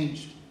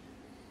changed.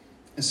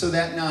 And so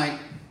that night,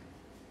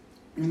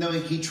 even though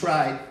he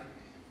tried,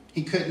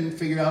 he couldn't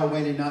figure out a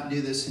way to not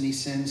do this, and he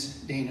sends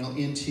Daniel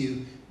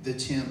into the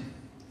tomb.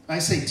 I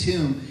say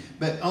tomb,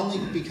 but only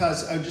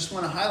because I just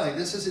want to highlight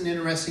this is an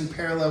interesting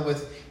parallel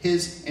with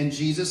his and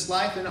Jesus'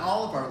 life and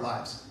all of our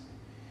lives.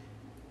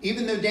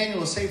 Even though Daniel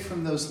was saved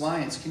from those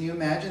lions, can you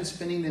imagine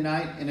spending the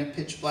night in a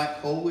pitch black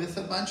hole with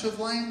a bunch of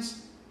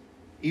lions?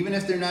 Even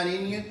if they're not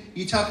eating you?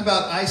 You talk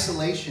about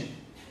isolation.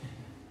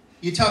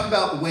 You talk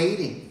about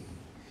waiting.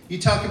 You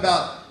talk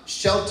about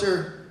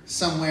shelter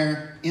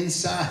somewhere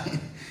inside.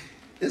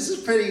 This is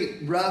a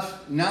pretty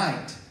rough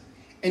night.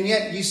 And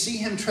yet you see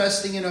him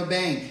trusting and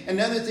obeying.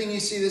 Another thing you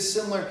see that's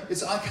similar,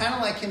 it's kind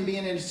of like him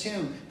being in a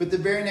tomb. But the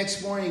very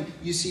next morning,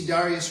 you see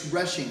Darius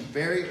rushing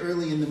very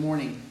early in the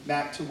morning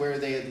back to where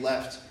they had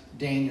left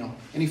Daniel.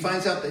 And he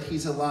finds out that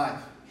he's alive.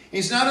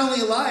 He's not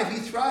only alive, he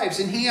thrives,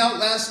 and he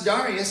outlasts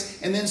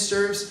Darius and then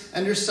serves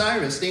under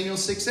Cyrus. Daniel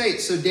 6:8.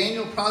 So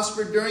Daniel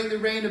prospered during the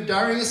reign of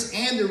Darius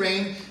and the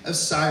reign of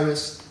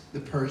Cyrus the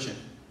Persian.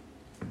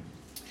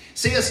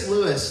 C.S.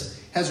 Lewis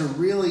has a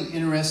really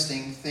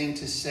interesting thing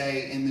to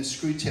say in the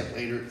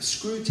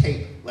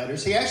Screwtape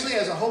Letters. He actually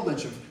has a whole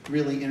bunch of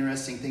really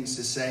interesting things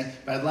to say,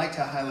 but I'd like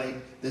to highlight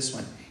this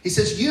one. He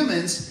says,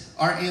 humans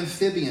are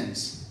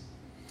amphibians.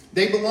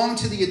 They belong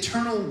to the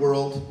eternal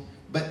world,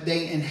 but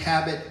they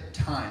inhabit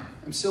time.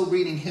 I'm still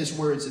reading his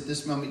words at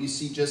this moment. You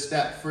see just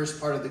that first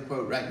part of the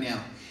quote right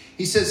now.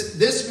 He says,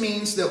 this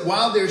means that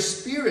while their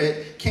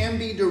spirit can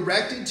be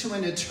directed to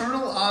an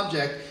eternal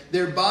object,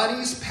 their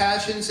bodies,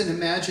 passions, and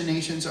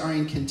imaginations are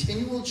in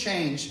continual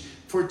change.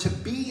 For to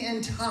be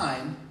in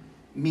time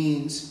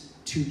means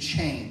to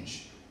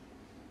change.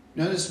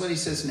 Notice what he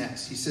says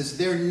next. He says,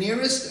 their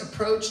nearest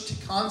approach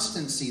to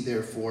constancy,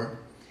 therefore,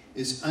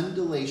 is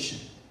undulation.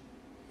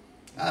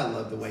 I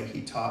love the way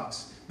he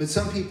talks. But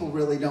some people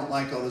really don't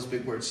like all those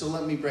big words. So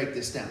let me break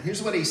this down.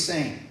 Here's what he's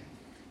saying.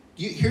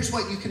 Here's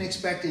what you can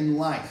expect in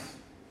life.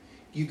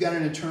 You've got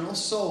an eternal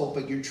soul,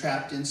 but you're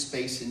trapped in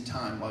space and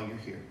time while you're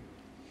here.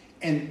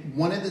 And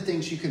one of the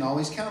things you can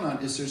always count on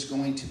is there's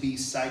going to be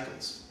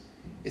cycles.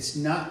 It's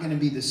not going to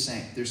be the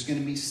same. There's going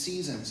to be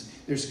seasons.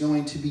 There's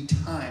going to be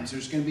times.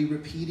 There's going to be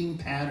repeating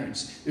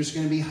patterns. There's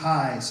going to be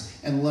highs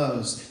and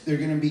lows. There are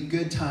going to be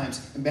good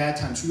times and bad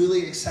times,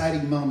 really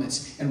exciting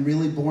moments and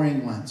really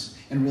boring ones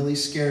and really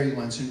scary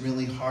ones and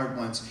really hard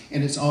ones.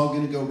 And it's all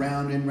going to go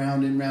round and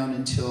round and round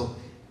until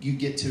you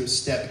get to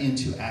step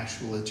into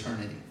actual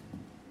eternity.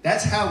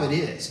 That's how it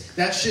is.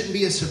 That shouldn't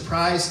be a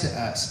surprise to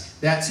us.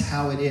 That's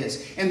how it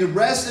is. And the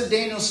rest of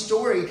Daniel's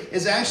story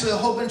is actually a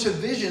whole bunch of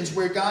visions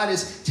where God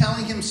is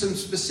telling him some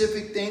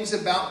specific things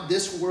about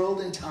this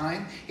world and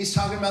time. He's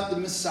talking about the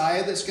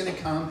Messiah that's going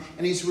to come,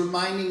 and he's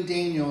reminding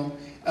Daniel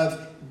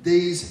of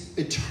these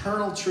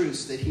eternal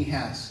truths that he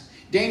has.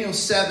 Daniel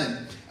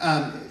 7,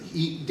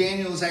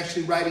 Daniel is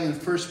actually writing in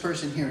first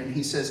person here, and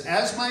he says,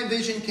 "As my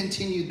vision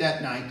continued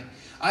that night,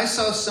 I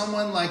saw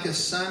someone like a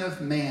son of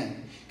man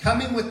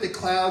coming with the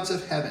clouds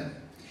of heaven.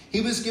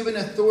 He was given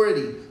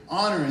authority,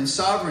 honor, and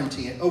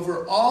sovereignty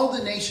over all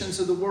the nations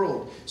of the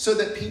world, so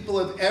that people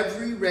of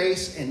every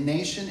race and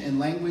nation and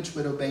language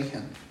would obey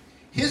him.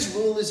 His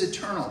rule is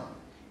eternal.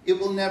 It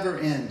will never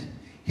end.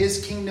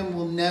 His kingdom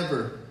will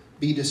never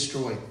be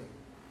destroyed."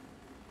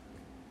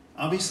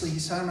 Obviously,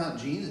 he's talking about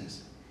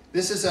Jesus.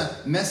 This is a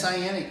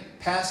messianic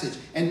passage.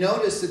 And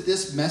notice that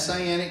this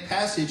messianic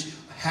passage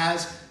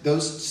has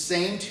those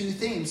same two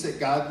themes that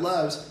God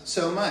loves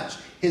so much.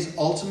 His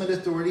ultimate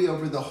authority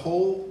over the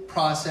whole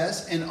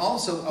process, and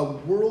also a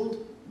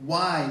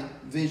worldwide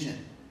vision.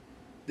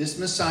 This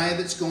Messiah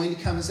that's going to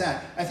come is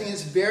that. I think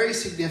it's very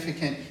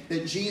significant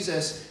that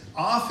Jesus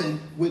often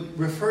would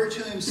refer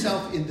to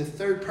himself in the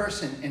third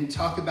person and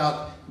talk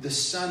about the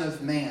Son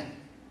of Man.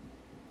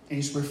 And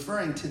he's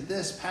referring to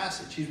this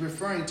passage. He's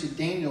referring to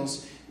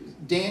Daniel's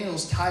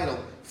title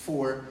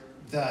for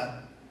the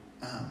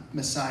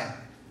Messiah.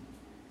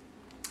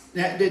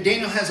 Now,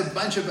 Daniel has a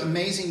bunch of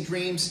amazing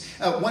dreams.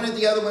 One of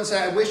the other ones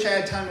that I wish I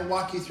had time to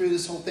walk you through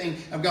this whole thing.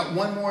 I've got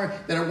one more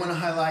that I want to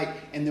highlight,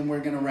 and then we're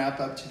going to wrap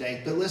up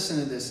today. But listen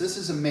to this. This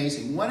is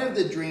amazing. One of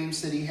the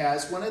dreams that he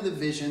has, one of the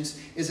visions,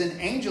 is an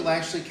angel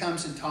actually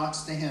comes and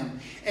talks to him.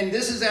 And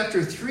this is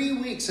after 3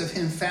 weeks of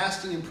him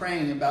fasting and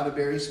praying about a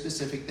very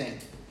specific thing.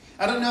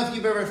 I don't know if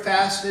you've ever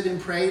fasted and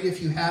prayed.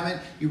 If you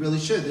haven't, you really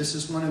should. This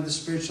is one of the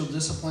spiritual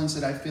disciplines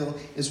that I feel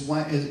is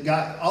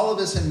got all of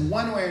us in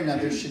one way or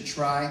another should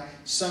try.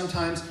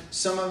 Sometimes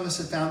some of us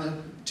have found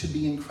it to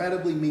be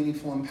incredibly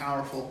meaningful and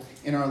powerful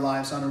in our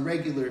lives on a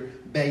regular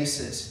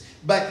basis.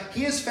 But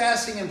he is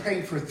fasting and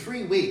praying for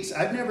 3 weeks.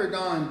 I've never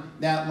gone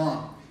that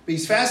long. But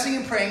he's fasting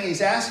and praying.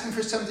 He's asking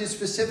for something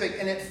specific.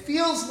 And it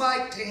feels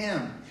like to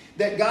him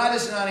that God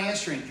is not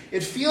answering.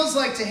 It feels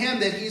like to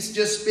him that he's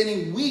just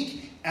spending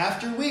week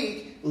after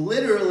week,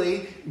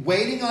 literally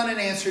waiting on an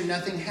answer,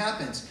 nothing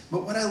happens.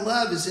 But what I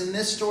love is in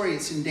this story,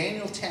 it's in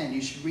Daniel 10.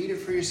 You should read it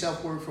for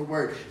yourself word for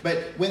word. But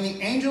when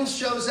the angel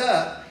shows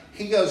up,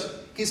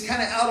 he's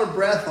kind of out of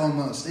breath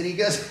almost. And he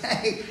goes,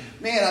 "Hey,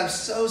 man, I'm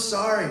so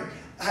sorry.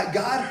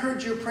 God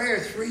heard your prayer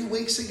 3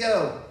 weeks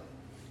ago.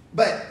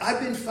 But I've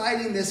been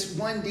fighting this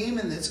one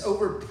demon that's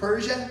over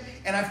Persia,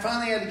 and I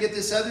finally had to get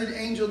this other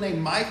angel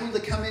named Michael to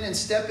come in and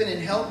step in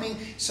and help me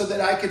so that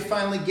I could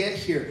finally get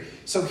here.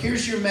 So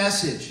here's your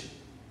message."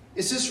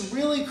 It's this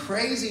really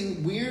crazy,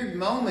 weird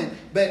moment,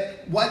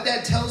 but what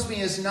that tells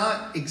me is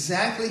not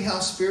exactly how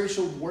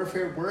spiritual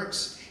warfare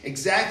works,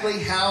 exactly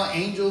how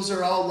angels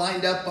are all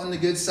lined up on the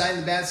good side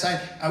and the bad side.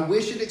 I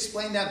wish it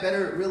explained that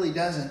better. It really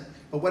doesn't.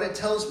 But what it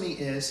tells me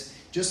is,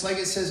 just like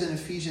it says in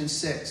Ephesians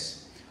 6,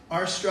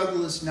 our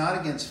struggle is not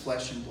against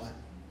flesh and blood,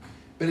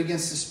 but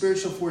against the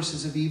spiritual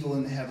forces of evil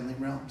in the heavenly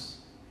realms.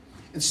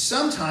 And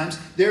sometimes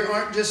there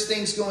aren't just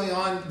things going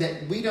on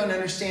that we don't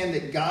understand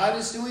that God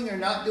is doing or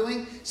not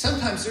doing.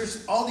 Sometimes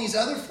there's all these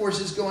other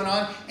forces going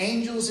on,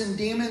 angels and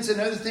demons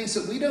and other things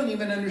that we don't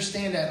even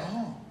understand at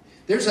all.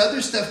 There's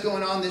other stuff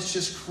going on that's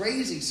just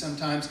crazy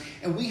sometimes,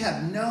 and we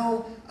have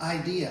no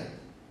idea.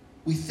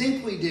 We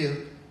think we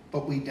do,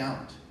 but we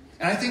don't.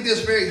 And I think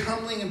that's very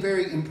humbling and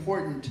very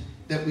important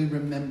that we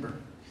remember.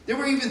 There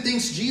were even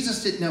things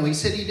Jesus didn't know. He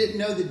said he didn't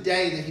know the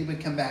day that he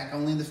would come back.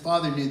 Only the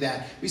Father knew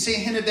that. We see a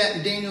hint of that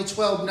in Daniel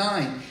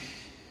 12:9.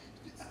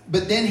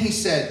 But then he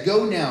said,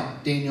 "Go now,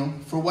 Daniel,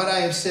 for what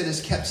I have said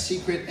is kept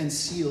secret and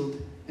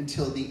sealed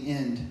until the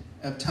end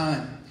of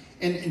time."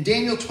 And in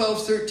Daniel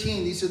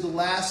 12:13, these are the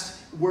last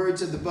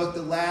words of the book,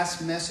 the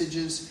last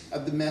messages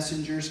of the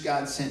messengers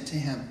God sent to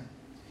him.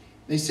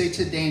 They say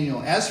to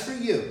Daniel, "As for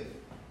you,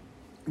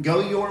 go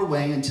your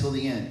way until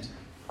the end.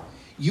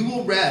 You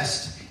will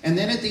rest. And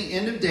then at the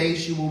end of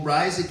days, you will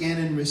rise again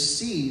and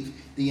receive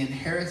the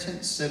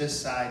inheritance set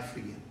aside for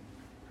you."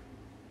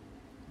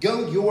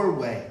 Go your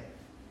way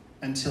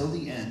until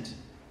the end.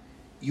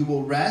 You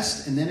will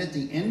rest, and then at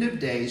the end of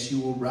days,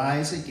 you will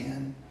rise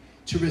again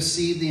to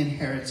receive the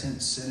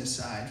inheritance set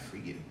aside for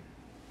you.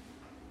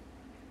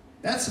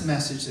 That's the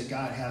message that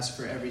God has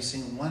for every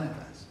single one of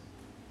us.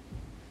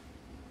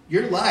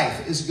 Your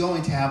life is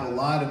going to have a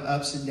lot of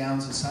ups and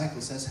downs and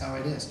cycles. That's how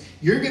it is.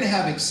 You're going to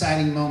have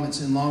exciting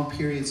moments and long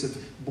periods of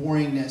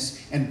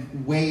boringness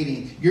and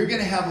waiting. You're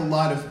going to have a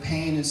lot of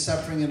pain and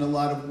suffering, and a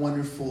lot of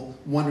wonderful,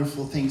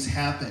 wonderful things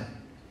happen.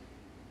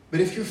 But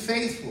if you're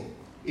faithful,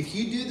 if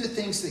you do the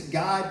things that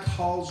God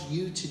calls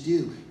you to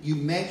do, you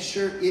make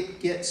sure it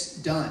gets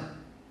done.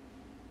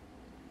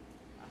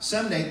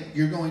 Someday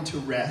you're going to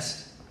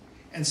rest,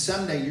 and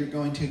someday you're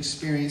going to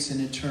experience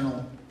an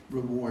eternal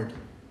reward.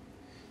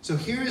 So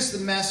here is the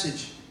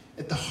message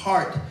at the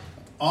heart of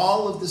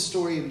all of the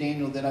story of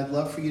Daniel that I'd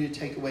love for you to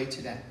take away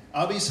today.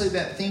 Obviously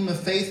that theme of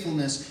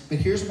faithfulness, but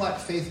here's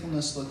what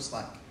faithfulness looks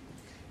like.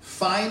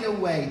 Find a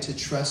way to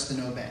trust and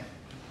obey.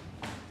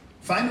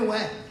 Find a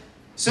way.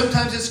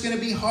 Sometimes it's going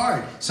to be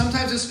hard.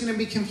 Sometimes it's going to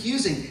be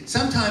confusing.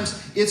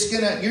 Sometimes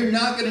you're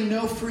not going to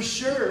know for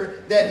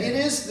sure that it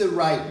is the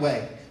right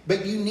way.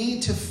 But you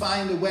need to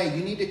find a way.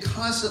 You need to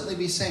constantly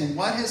be saying,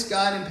 what has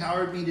God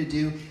empowered me to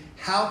do?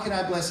 How can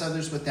I bless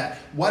others with that?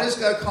 What is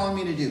God calling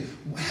me to do?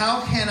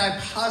 How can I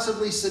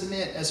possibly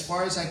submit as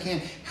far as I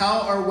can? How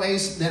are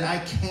ways that I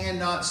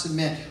cannot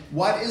submit?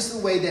 What is the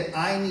way that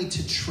I need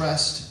to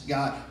trust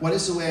God? What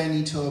is the way I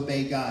need to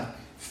obey God?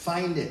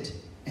 Find it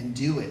and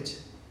do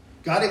it.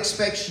 God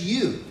expects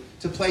you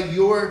to play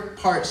your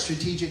part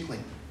strategically.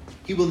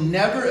 He will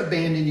never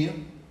abandon you.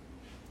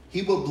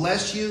 He will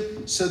bless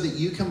you so that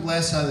you can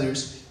bless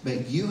others.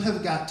 But you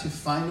have got to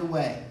find a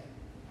way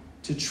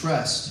to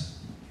trust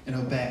and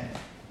obey.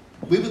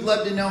 We would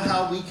love to know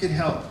how we could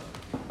help.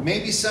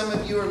 Maybe some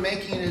of you are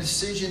making a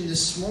decision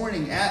this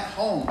morning at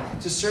home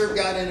to serve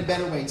God in a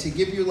better way, to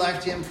give your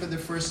life to Him for the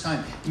first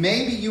time.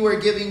 Maybe you are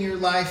giving your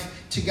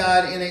life to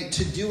God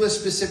to do a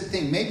specific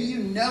thing. Maybe you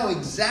know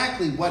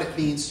exactly what it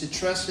means to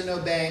trust and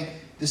obey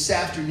this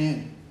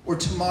afternoon or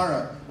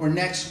tomorrow or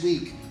next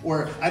week.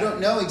 Or I don't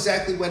know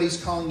exactly what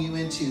He's calling you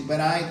into, but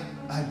I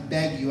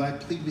beg you, I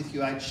plead with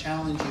you, I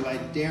challenge you, I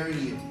dare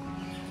you.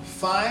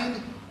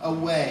 Find a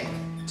way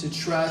to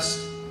trust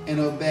and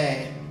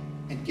obey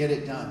and get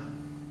it done.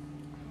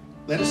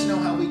 Let us know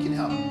how we can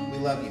help. We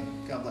love you.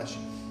 God bless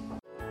you.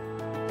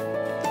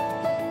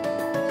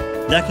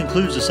 That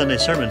concludes the Sunday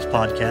Sermons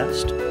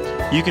podcast.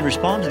 You can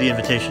respond to the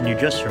invitation you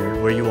just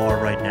heard where you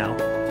are right now.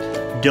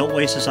 Don't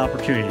waste this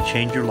opportunity to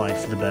change your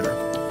life for the better.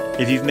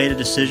 If you've made a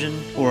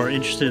decision or are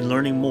interested in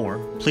learning more,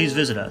 please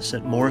visit us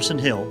at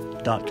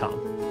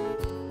morrisonhill.com.